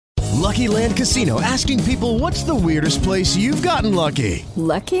Lucky Land Casino, asking people, what's the weirdest place you've gotten lucky?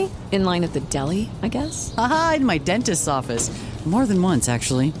 Lucky? In line at the deli, I guess? Aha, in my dentist's office. More than once,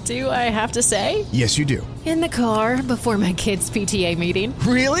 actually. Do I have to say? Yes, you do. In the car before my kids' PTA meeting.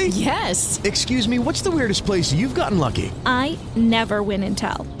 Really? Yes. Excuse me, what's the weirdest place you've gotten lucky? I never win and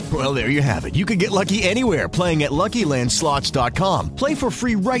tell. Well, there you have it. You can get lucky anywhere, playing at LuckyLandSlots.com. Play for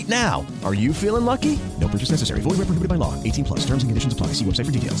free right now. Are you feeling lucky? No purchase necessary. Void where prohibited by law. 18 plus. Terms and conditions apply. See website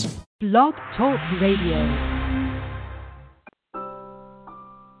for details. Blog Talk Radio.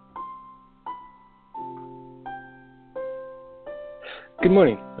 Good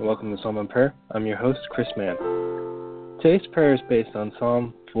morning, and welcome to Psalm and Prayer. I'm your host, Chris Mann. Today's prayer is based on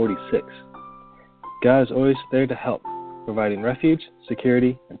Psalm 46. God is always there to help, providing refuge,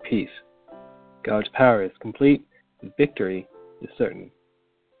 security, and peace. God's power is complete, and victory is certain.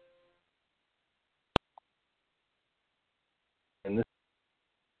 And this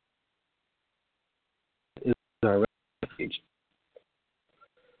is our refuge.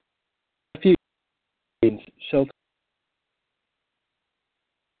 Refuge means shelter.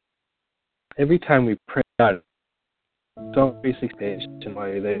 Every time we pray God, Psalm 46 page, and while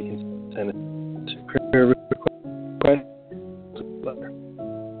you're there, you can send it to prayer request letter.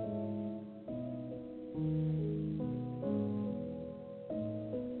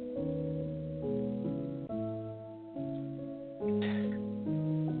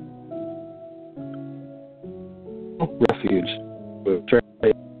 Refuge.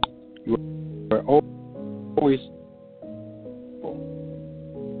 You are always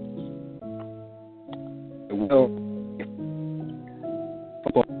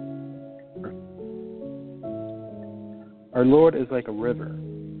Our Lord is like a river,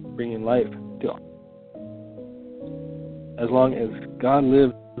 bringing life to all. As long as God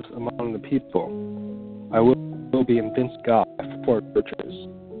lives among the people, I will be in this God fortress.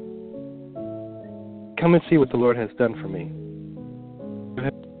 Come and see what the Lord has done for me.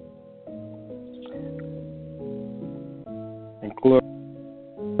 And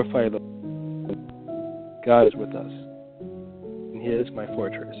glorify the Lord. God is with us, and He is my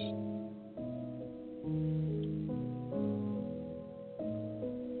fortress.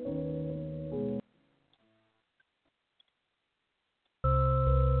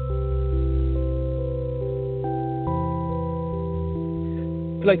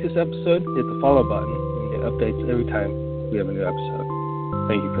 If you like this episode, hit the follow button and get updates every time we have a new episode.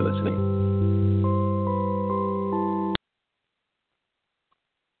 Thank you for listening.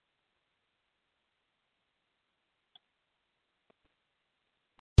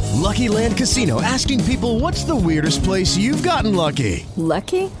 Lucky Land Casino, asking people, what's the weirdest place you've gotten lucky?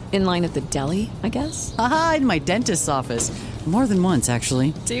 Lucky? In line at the deli, I guess? Aha, in my dentist's office. More than once,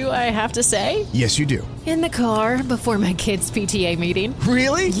 actually. Do I have to say? Yes, you do. In the car before my kids' PTA meeting.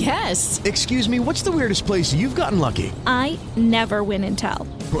 Really? Yes. Excuse me, what's the weirdest place you've gotten lucky? I never win and tell.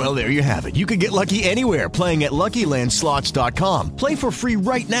 Well, there you have it. You can get lucky anywhere, playing at LuckyLandSlots.com. Play for free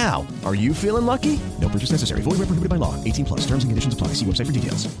right now. Are you feeling lucky? No purchase necessary. Void where prohibited by law. 18 plus. Terms and conditions apply. See website for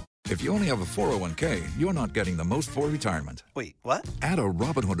details. If you only have a 401k, you're not getting the most for retirement. Wait, what? Add a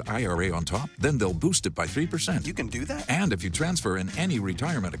Robinhood IRA on top, then they'll boost it by 3%. You can do that? And if you transfer in any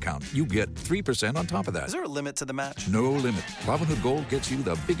retirement account, you get 3% on top of that. Is there a limit to the match? No limit. Robinhood Gold gets you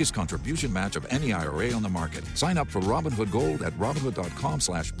the biggest contribution match of any IRA on the market. Sign up for Robinhood Gold at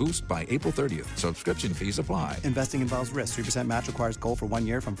Robinhood.com/boost by April 30th. Subscription fees apply. Investing involves risk. 3% match requires gold for 1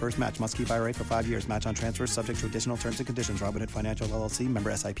 year from first match. Must keep IRA for 5 years. Match on transfers subject to additional terms and conditions. Robinhood Financial LLC,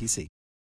 member SIPC.